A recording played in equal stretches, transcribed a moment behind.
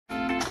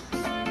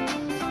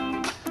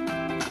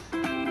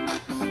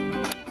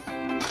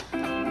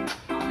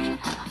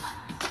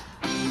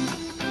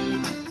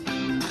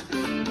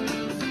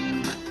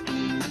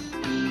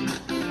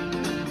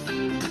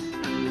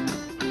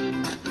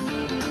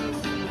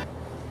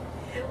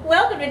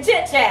welcome to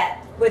Chit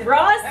Chat with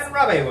Ross And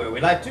Robbie, where we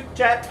like to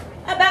chat.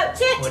 about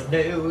chit. What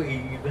do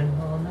even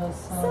on a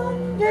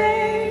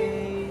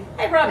Sunday?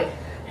 Hey, Robbie,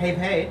 Hey,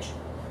 Paige.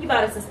 you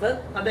bought us this book.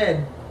 I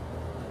did.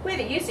 We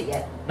haven't used it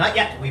yet. Not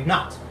yet. We've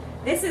not.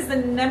 This is the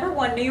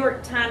 #1 New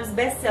York Times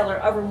bestseller,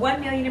 over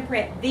 1 million in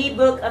print, The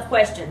Book of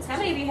Questions. How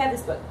many of you have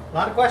this book? A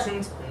lot of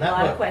questions in that A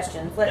lot book. of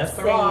questions. Let's Yes,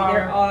 see. there are.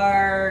 There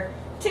are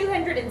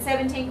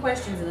 217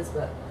 questions in this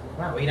book.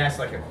 Wow, we can ask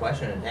like a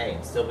question a day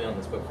and still be on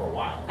this book for a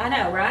while. I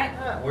know, right?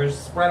 We're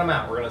just spread them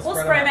out. We're going to We'll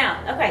spread them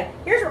out. Okay,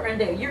 here's what we're going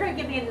to do. You're going to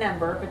give me a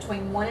number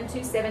between 1 and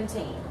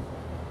 217.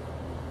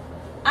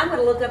 I'm going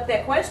to look up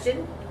that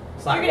question.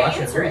 It's like You're going to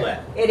Russian answer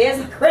roulette. it. It is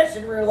a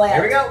question roulette.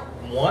 Here we go.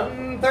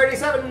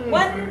 137.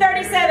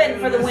 137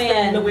 for the win.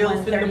 Spin the wheel,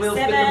 spin the wheel,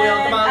 spin the wheel.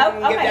 Come on, Oh,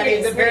 get okay, daddy here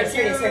it the is, pair here of it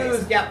is, here it is.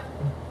 shoes. Yep.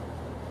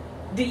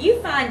 Do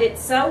you find it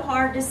so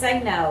hard to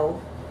say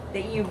no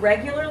that you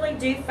regularly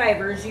do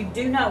favors you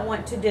do not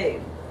want to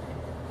do?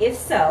 If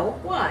so,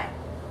 why?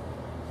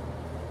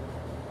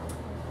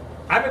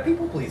 I'm a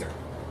people pleaser.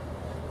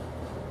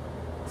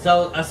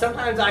 So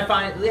sometimes I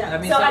find,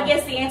 So I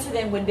guess the answer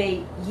then would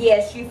be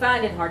yes, you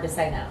find it hard to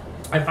say no.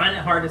 I find it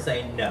hard to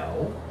say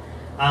no,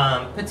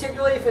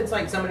 particularly if it's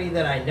like somebody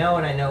that I know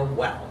and I know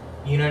well.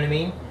 You know what I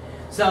mean?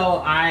 So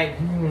I've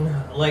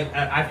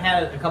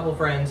had a couple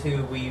friends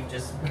who we've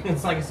just,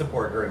 it's like a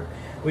support group.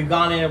 We've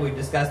gone in and we've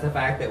discussed the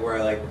fact that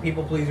we're like the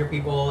people pleaser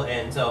people,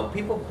 and so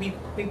people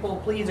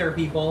pleaser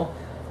people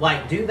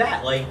like do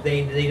that. Like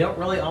they don't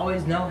really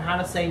always know how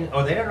to say,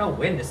 or they don't know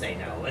when to say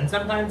no. And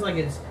sometimes like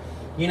it's,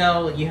 you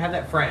know, you have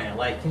that friend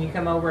like, can you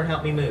come over and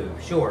help me move?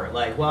 Sure.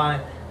 Like, well,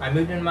 I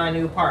moved into my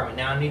new apartment.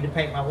 Now I need to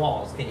paint my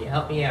walls. Can you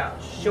help me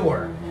out?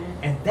 Sure.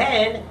 Mm-hmm. And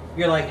then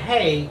you're like,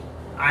 hey,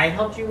 I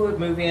helped you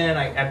move in.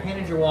 I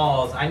painted your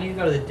walls. I need to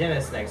go to the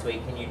dentist next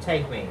week. Can you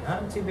take me?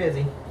 I'm too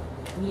busy.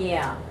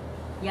 Yeah.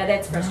 Yeah,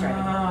 that's frustrating.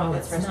 No,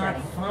 That's it's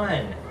frustrating. not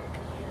fun.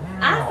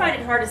 I Wow. find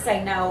it hard to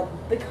say no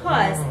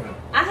because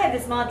I have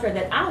this mantra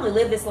that I only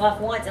live this life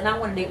once and I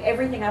want to do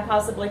everything I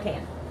possibly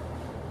can.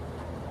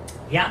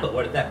 Yeah, but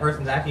what if that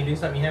person's asking you to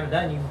do something you haven't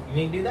done? You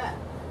need to do that.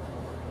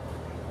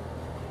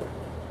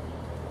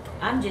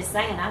 I'm just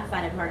saying I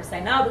find it hard to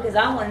say no because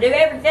I want to do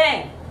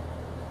everything.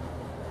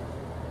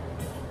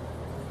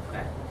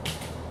 Okay.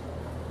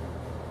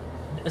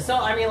 So,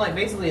 I mean, like,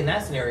 basically in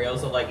that scenario,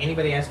 so, like,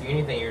 anybody asks you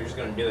anything, you're just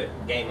going to do it,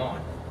 game on.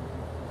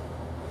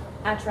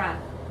 I try.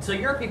 So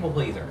you're a people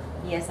pleaser.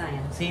 Yes, I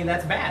am. See,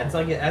 that's bad. It's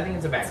like, I think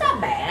it's a bad It's not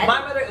bad.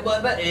 My mother,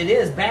 but it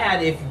is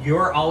bad if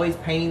you're always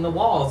painting the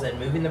walls and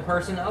moving the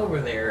person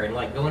over there and,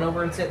 like, going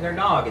over and sitting their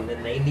dog, and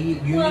then they need,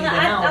 you need the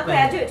help. Okay,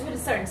 I do it to a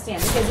certain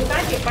extent because if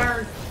I get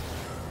burned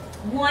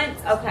once,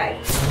 okay.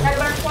 If I get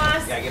burned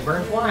twice? You gotta get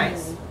burned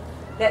twice.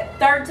 That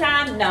third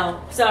time? No,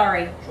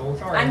 sorry. So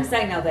sorry. I can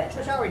say no that.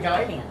 So sorry, I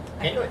Johnny. can.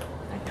 Can't do it.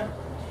 I can.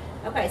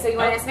 Okay, so you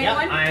want to ask me Yep,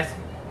 one? I asked.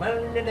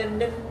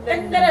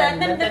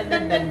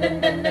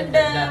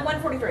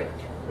 143.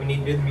 We need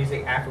to do the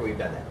music after we've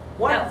done that.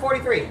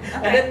 143.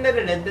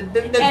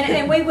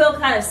 And we will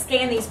kind of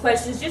scan these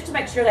questions just to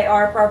make sure they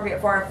are appropriate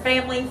for our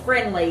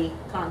family-friendly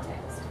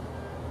context.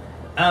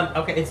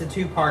 Okay, it's a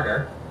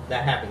two-parter.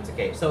 That happens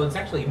occasionally. So it's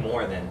actually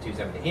more than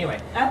 270. Anyway,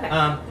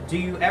 Okay. Do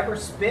you ever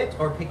spit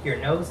or pick your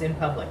nose in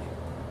public?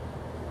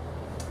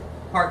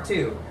 Part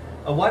 2.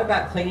 What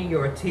about cleaning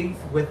your teeth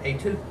with a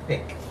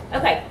toothpick?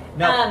 Okay.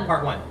 No,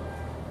 part 1.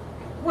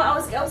 Well, I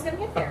was going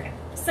to get there. Okay.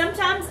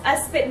 Sometimes I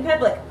spit in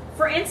public.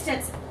 For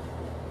instance,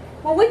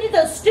 when we did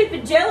those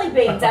stupid jelly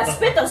beans, I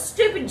spit those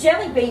stupid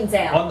jelly beans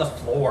out. On the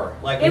floor.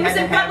 Like, It we was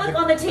had in to have public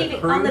on the TV, The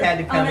crew on the- had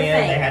to come on the in.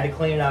 thing. They had to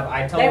clean it up.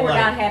 I told They were like,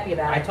 not happy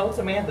about I it. told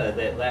Samantha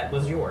that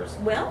was yours.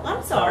 Well,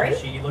 I'm sorry. So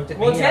she looked at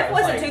me. Well, and I Jeff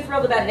was wasn't like, too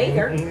thrilled about it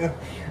either.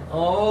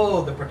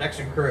 Oh, the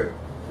production crew.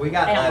 We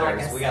got They don't like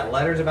letters. us. We got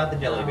letters about the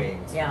jelly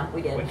beans. Yeah,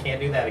 we did. We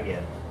can't do that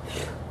again.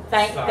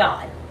 Thank Sorry.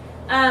 God.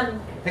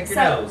 Pick your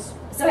so, nose.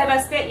 So have I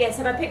spit? Yes.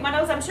 Have I picked my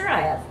nose? I'm sure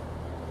I have.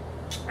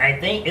 I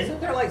think, isn't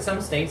there like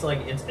some states like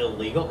it's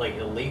illegal? Like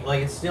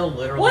it's still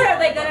literally. What are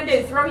they going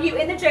to do? Throw you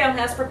in the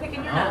jailhouse for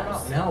picking your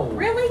nose? No.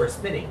 Really? For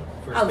spitting.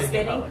 For Oh, spitting in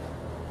spitting? public.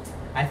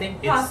 I think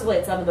it's. Possibly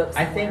it's on the books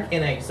I somewhere. think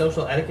in a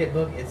social etiquette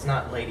book, it's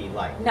not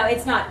ladylike. No,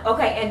 it's not.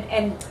 Okay,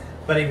 and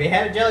But if you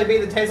had a jelly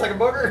bean that tastes like a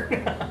booger,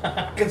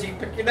 because you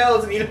pick your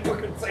nose and eat a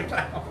booger at the same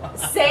time.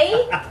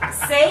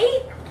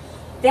 see,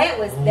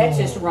 that's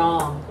just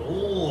wrong.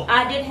 Ooh.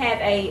 I did have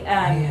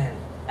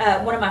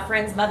Man. one of my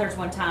friend's mothers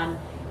one time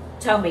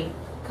told me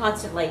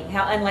constantly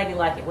how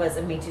unladylike it was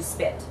of me to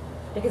spit,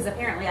 because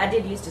apparently I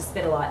did used to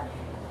spit a lot.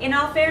 In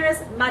all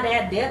fairness, my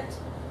dad dipped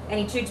and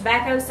he chewed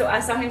tobacco, so I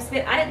saw him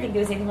spit. I didn't think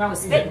there was anything wrong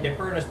with He's a spitting.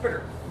 dipper and a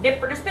spitter.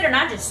 Dipper and a spitter, and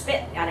I just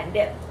spit. I didn't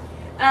dip.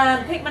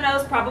 Pick my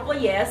nose, probably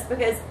yes,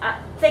 because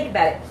think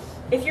about it.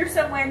 If you're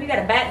somewhere and you got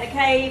a bat in the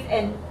cave,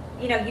 and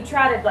you know you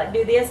try to like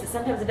do this, but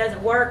sometimes it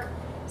doesn't work,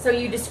 so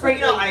you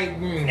discreetly.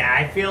 You know,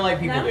 I feel like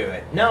people No? do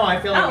it. No, I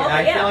feel like Oh, okay,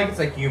 I yeah. feel like it's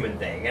a human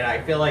thing, and I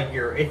feel like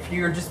if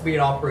you're just being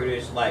all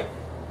prudish, like,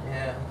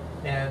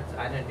 yeah,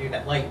 I didn't do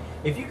that. Like,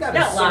 if you got a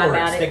Don't lie sword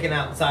about it. sticking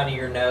out the side of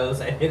your nose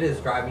and it is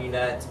driving you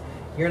nuts,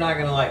 you're not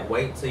gonna like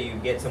wait till you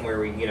get somewhere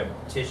where you can get a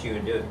tissue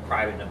and do it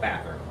private in the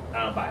bathroom.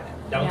 I don't buy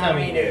that. Don't tell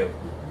me you do.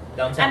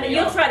 Don't tell me. I mean,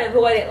 you'll try to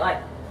avoid it,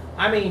 like.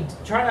 I mean,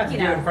 try not to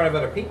do it in front of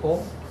other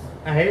people.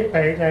 I hate it.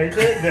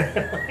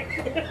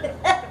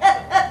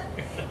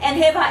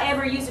 And have I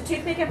ever used a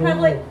toothpick in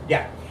public?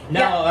 Yeah.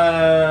 No.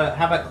 Yeah.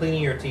 How about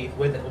cleaning your teeth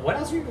with? What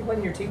else are you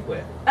cleaning your teeth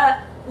with?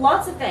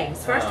 Lots of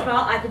things. First of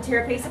all, I could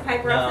tear a piece of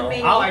paper off the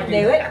menu and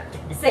do that.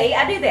 it. See,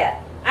 I do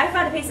that. I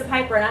find a piece of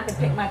paper and I can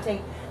pick my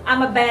teeth.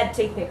 I'm a bad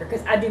teeth picker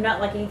because I do not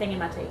like anything in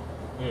my teeth.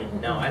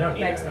 No, I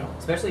don't either.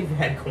 Especially if you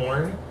had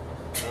corn,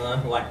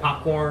 like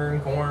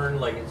popcorn, corn,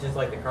 like it's just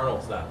like the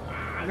kernel stuff.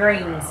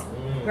 Greens.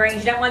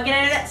 Greens. You don't want to get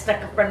any of that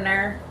stuck up in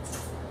there.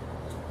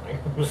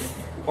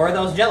 Or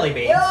those jelly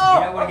beans. You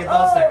don't want to get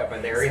those stuck up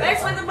in there either.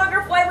 Especially the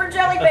booger flavored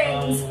jelly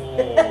beans.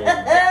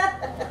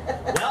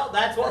 Well,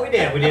 that's what we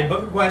did. We did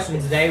book of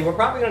questions today. We're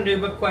probably going to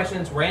do book of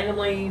questions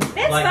randomly.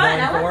 That's like fun.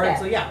 going forward. That.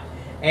 So yeah.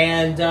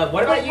 And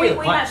what about you? We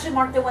might should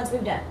mark the ones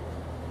we've done.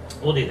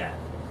 We'll do that.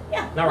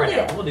 Yeah. Not right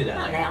now. We'll do that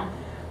Not later. now.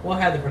 We'll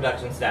have the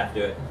production staff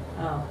do it.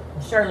 Oh,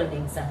 Shirley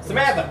needs something.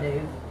 Samantha. To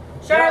do.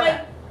 Shirley.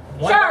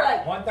 Shirley.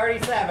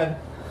 137.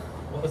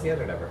 What was the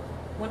other number?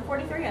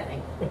 143, I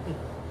think.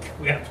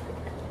 We have to.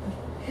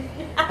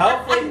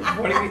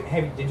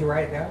 Hopefully, did you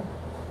write it down?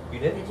 You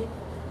did? Did you?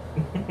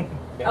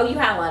 Oh, you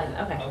highlighted it.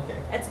 Okay. Okay.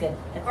 That's good.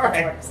 All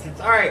right. Works. It's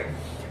all right.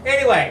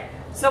 Anyway,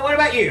 so what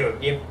about you?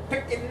 You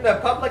picked it in the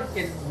public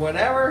and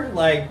whatever?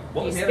 Like,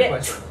 what was the other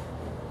question?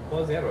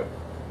 What was the other one?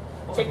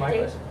 What was my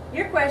question?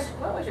 Your question.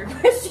 What was your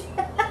question?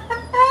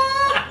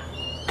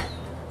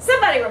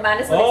 Somebody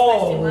remind us what his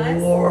question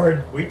was. Oh,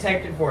 Lord. We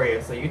taped it for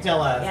you, so you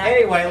tell us. Yeah.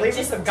 Anyway, leave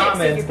us some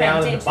comments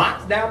down in the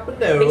box down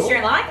below. Be sure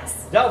and like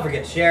us. Don't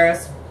forget to share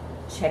us.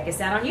 Check us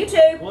out on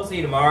YouTube. We'll see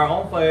you tomorrow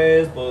on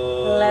Facebook.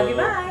 Love you.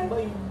 Bye. Bye.